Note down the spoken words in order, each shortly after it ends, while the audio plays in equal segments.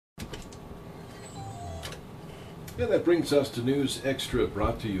Yeah, that brings us to News Extra,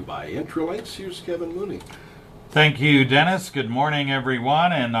 brought to you by Intralinks. Here's Kevin Mooney. Thank you, Dennis. Good morning,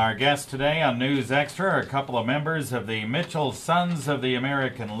 everyone. And our guests today on News Extra are a couple of members of the Mitchell Sons of the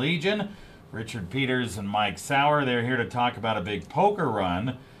American Legion, Richard Peters and Mike Sauer. They're here to talk about a big poker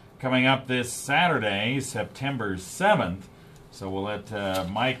run coming up this Saturday, September 7th. So we'll let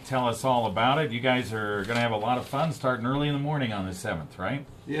Mike tell us all about it. You guys are going to have a lot of fun starting early in the morning on the 7th, right?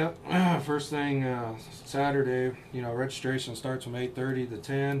 Yep. First thing, Saturday, registration starts from 8:30 to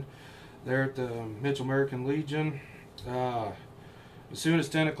 10. There at the Mitchell American Legion. As soon as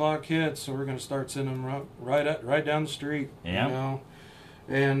 10 o'clock hits, so we're going to start sending them right down the street. Yeah.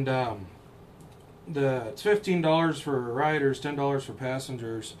 And it's $15 for riders, $10 for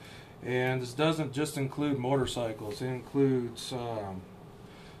passengers. And this doesn't just include motorcycles. It includes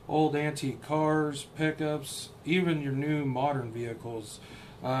old antique cars, pickups, even your new modern vehicles.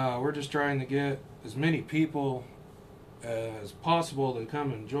 We're just trying to get as many people as possible to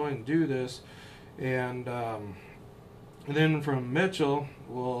come and join and do this. And then from Mitchell,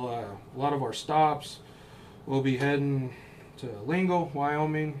 a lot of our stops will be heading to Lingle,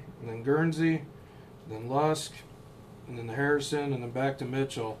 Wyoming, and then Guernsey, then Lusk, and then the Harrison, and then back to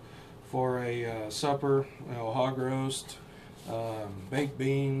Mitchell for a supper, hog roast, baked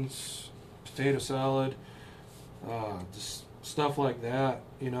beans, potato salad, just stuff like that.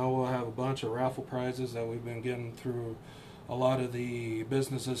 We'll have a bunch of raffle prizes that we've been getting through a lot of the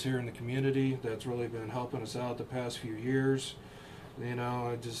businesses here in the community. That's really been helping us out the past few years.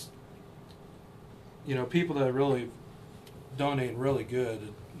 People that really donate really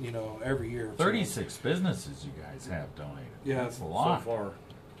good, every year. 36 businesses you guys have donated. Yeah, that's a lot. So far.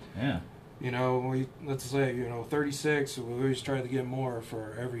 Yeah. Let's say, 36, we always try to get more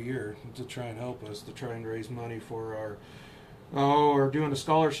for every year to try and help us, to try and raise money for we're doing a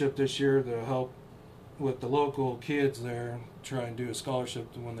scholarship this year to help with the local kids there, try and do a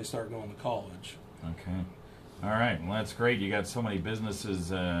scholarship when they start going to college. Okay. All right. Well, that's great. You got so many businesses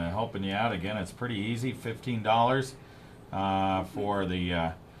helping you out. Again, it's pretty easy. $15 for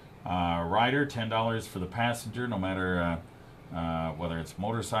the rider, $10 for the passenger, no matter whether it's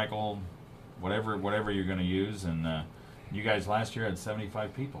motorcycle, whatever you're going to use. And you guys last year had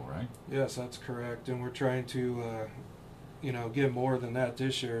 75 people, right? Yes, that's correct. And we're trying to, get more than that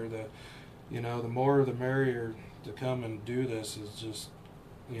this year. The more the merrier to come and do this is just,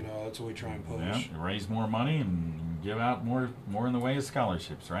 that's what we try and push. Yeah, raise more money and give out more in the way of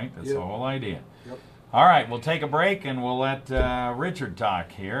scholarships, right? That's the whole idea. Yep. All right, we'll take a break and we'll let Richard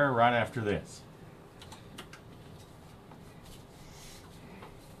talk here right after this.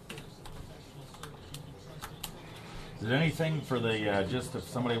 Is there anything for the, just if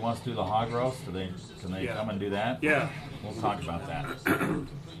somebody wants to do the hog roast, can they come and do that? Yeah. We'll talk about that. Your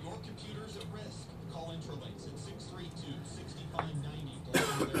computer's at risk. Call Intralinks at 632-6590 to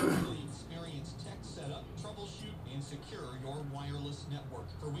experienced tech setup, troubleshoot, and secure your wireless network.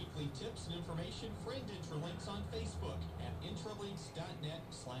 For weekly tips and information, friend Intralinks on Facebook at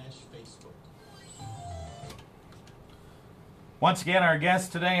intralinks.net/Facebook. Once again, our guests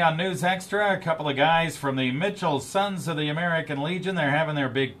today on News Extra, a couple of guys from the Mitchell Sons of the American Legion. They're having their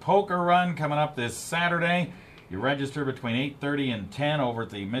big poker run coming up this Saturday. You register between 8:30 and 10 over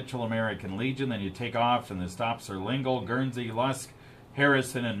at the Mitchell American Legion. Then you take off, and the stops are Lingle, Guernsey, Lusk,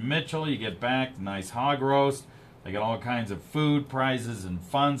 Harrison, and Mitchell. You get back, nice hog roast. They got all kinds of food, prizes, and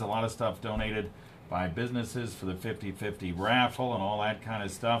funds. A lot of stuff donated by businesses for the 50-50 raffle and all that kind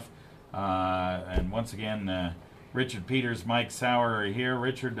of stuff. And once again, Richard Peters, Mike Sauer are here.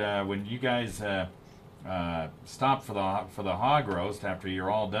 Richard, when you guys stop for the hog roast after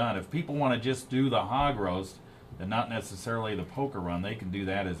you're all done, if people want to just do the hog roast and not necessarily the poker run, they can do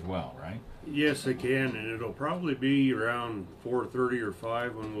that as well, right? Yes, they can, and it'll probably be around 4:30 or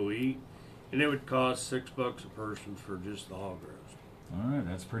 5 when we'll eat, and it would cost $6 a person for just the hog roast. All right,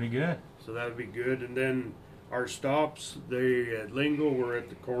 that's pretty good. So that would be good, and then our stops, at Lingle, we're at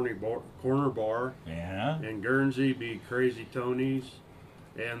the Corner Bar. Yeah. And Guernsey be Crazy Tony's.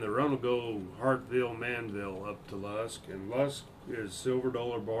 And the run will go Hartville, Manville up to Lusk. And Lusk is Silver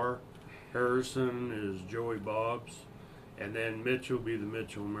Dollar Bar. Harrison is Joey Bob's. And then Mitchell will be the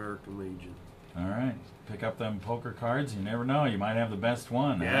Mitchell American Legion. All right. Pick up them poker cards. You never know. You might have the best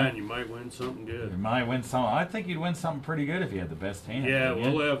one. Yeah, and you might win something good. You might win something. I think you'd win something pretty good if you had the best hand. Yeah,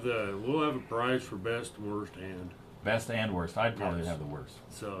 we'll have a prize for best and worst hand. Best and worst. I'd probably have the worst.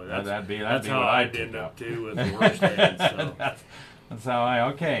 So that'd be how what I'd end up too with the worst hand. So. That's how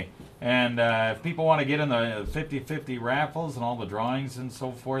okay. And if people want to get in the 50-50 raffles and all the drawings and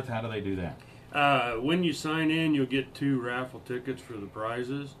so forth, how do they do that? When you sign in, you'll get 2 raffle tickets for the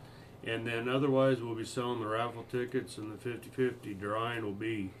prizes. And then otherwise, we'll be selling the raffle tickets, and the 50-50 drawing will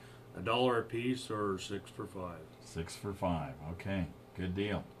be $1 a piece or 6 for $5. 6 for $5. Okay, good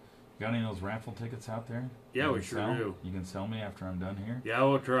deal. You got any of those raffle tickets out there? Yeah, You we can sure sell? do. You can sell me after I'm done here? Yeah,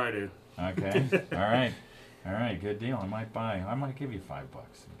 we'll try to. Okay. All right, good deal. I might give you $5. You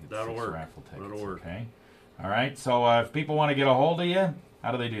get That'll 6 work. raffle tickets. That'll work. Okay. All right. So if people want to get a hold of you,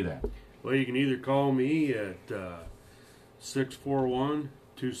 how do they do that? Well, you can either call me at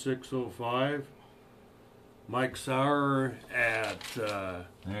 641-2605. Mike Sauer at There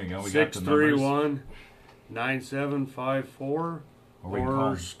you go. We got the numbers. 631-9754. Or we can call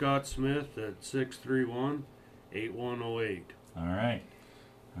Or them. Scott Smith at 631-8108. All right.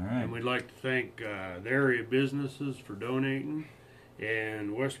 All right. And we'd like to thank the area businesses for donating,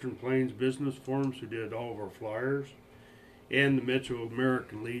 and Western Plains Business Forums who did all of our flyers, and the Mitchell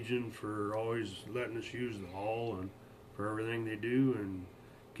American Legion for always letting us use the hall and for everything they do, and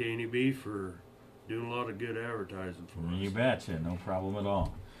KNEB for doing a lot of good advertising for us. You betcha. No problem at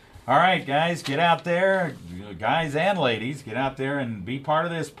all. All right, guys, get out there. Guys and ladies, get out there and be part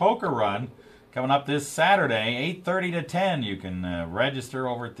of this poker run. Coming up this Saturday, 8:30 to 10. You can register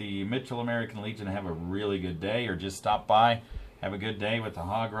over at the Mitchell American Legion and have a really good day, or just stop by, have a good day with the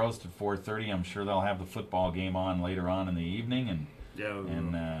hog roast at 4:30. I'm sure they'll have the football game on later on in the evening, and Yeah. you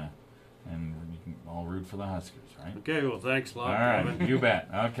can all root for the Huskers, right? Okay, well, thanks a All lot, right, Kevin. you bet.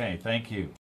 Okay, thank you.